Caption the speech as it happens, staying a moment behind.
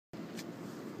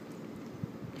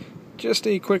Just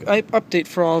a quick update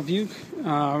for all of you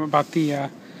about the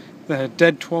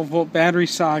dead 12-volt battery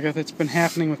saga that's been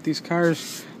happening with these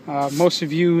cars. Most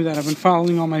of you that have been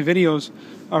following all my videos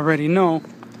already know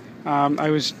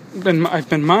I've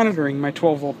been monitoring my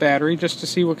 12-volt battery just to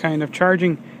see what kind of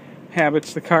charging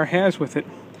habits the car has with it.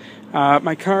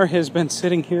 My car has been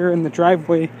sitting here in the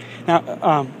driveway.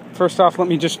 Now, first off, let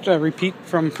me just repeat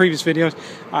from previous videos.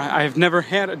 I've never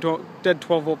had a dead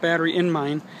 12-volt battery in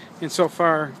mine, and so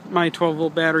far my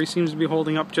 12-volt battery seems to be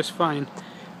holding up just fine.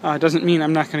 Doesn't mean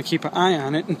I'm not going to keep an eye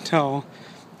on it until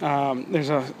there's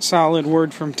a solid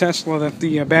word from Tesla that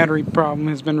the battery problem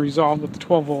has been resolved with the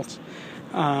 12 volts.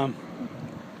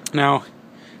 Now,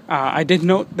 I did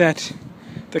note that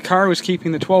the car was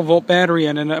keeping the 12-volt battery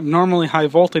at an abnormally high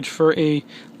voltage for a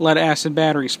lead-acid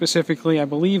battery. Specifically, I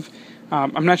believe,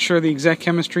 I'm not sure the exact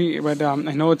chemistry, but I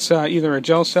know it's either a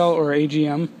gel cell or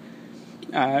AGM,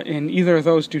 and either of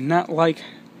those do not like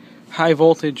high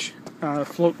voltage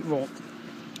float volt.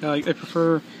 They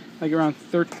prefer like around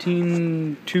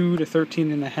 13.2 to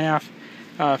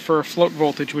 13.5 for a float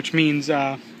voltage, which means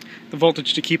the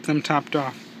voltage to keep them topped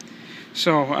off.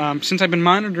 So, since I've been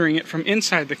monitoring it from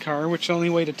inside the car, which the only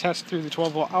way to test through the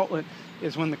 12-volt outlet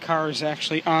is when the car is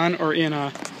actually on or in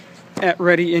a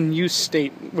ready in use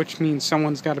state, which means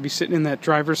someone's got to be sitting in that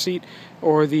driver's seat,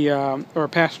 or a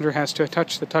passenger has to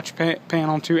touch the touch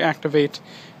panel to activate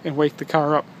and wake the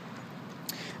car up.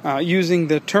 Using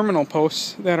the terminal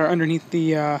posts that are underneath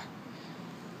that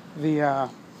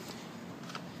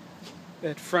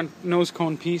front nose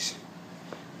cone piece,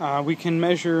 we can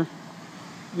measure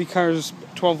the car's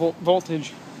 12-volt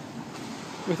voltage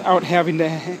without having to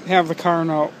have the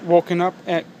car woken up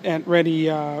at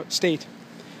ready state.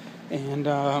 And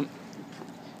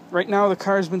right now the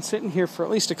car's been sitting here for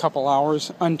at least a couple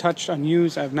hours, untouched,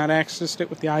 unused. I've not accessed it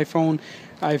with the iPhone.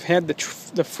 I've had the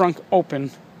frunk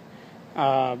open,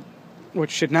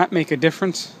 which should not make a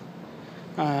difference.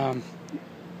 But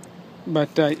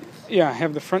yeah, I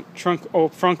have the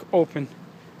frunk open.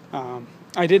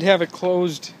 I did have it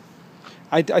closed.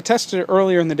 I tested it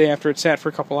earlier in the day after it sat for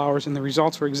a couple hours, and the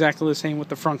results were exactly the same with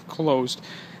the front closed.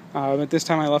 But this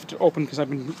time I left it open because I've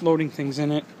been loading things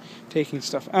in it, taking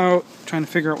stuff out, trying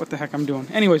to figure out what the heck I'm doing.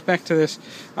 Anyways, back to this.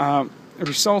 The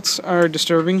results are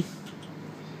disturbing.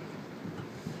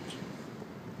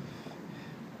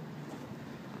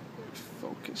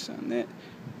 Focus on that.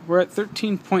 We're at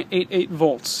 13.88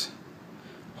 volts,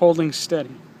 holding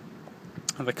steady.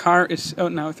 The car is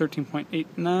out now at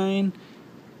 13.89.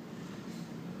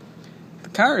 The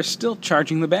car is still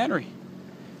charging the battery,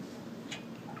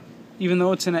 even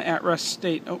though it's in an at-rest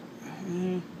state.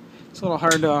 It's a little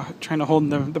hard trying to hold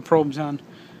the probes on.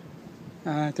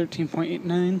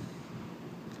 13.89.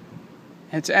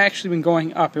 It's actually been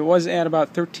going up. It was at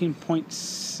about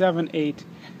 13.78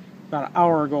 about an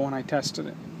hour ago when I tested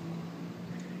it.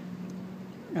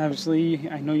 Obviously,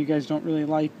 I know you guys don't really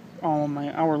like all of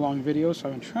my hour-long videos, so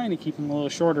I've been trying to keep them a little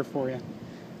shorter for you.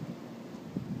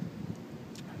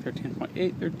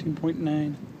 13.8,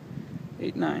 13.9,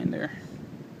 89 there.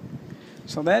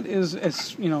 So that is,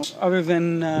 as you know, other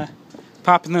than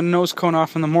popping the nose cone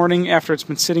off in the morning after it's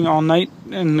been sitting all night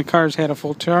and the car's had a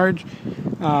full charge,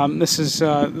 this is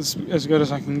as good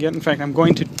as I can get. In fact, I'm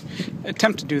going to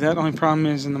attempt to do that. The only problem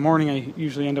is in the morning I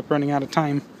usually end up running out of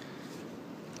time.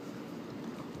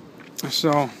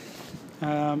 So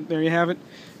there you have it.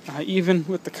 Even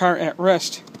with the car at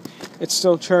rest, it's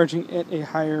still charging at a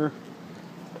higher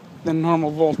than normal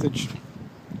voltage.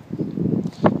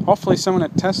 Hopefully someone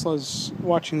at Tesla is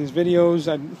watching these videos.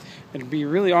 It'd be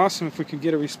really awesome if we could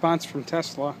get a response from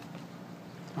Tesla,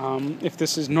 if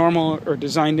this is normal or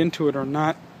designed into it or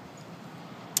not.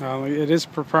 It is a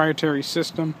proprietary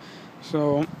system,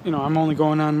 so I'm only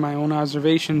going on my own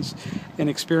observations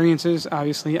and experiences.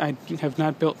 Obviously, I have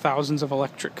not built thousands of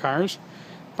electric cars,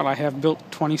 but I have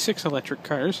built 26 electric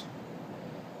cars,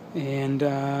 and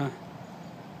I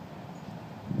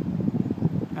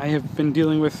have been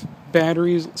dealing with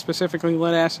batteries, specifically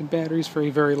lead-acid batteries, for a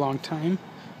very long time.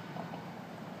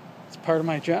 It's part of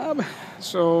my job,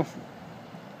 so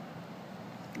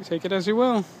take it as you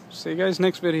will. See you guys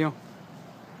next video.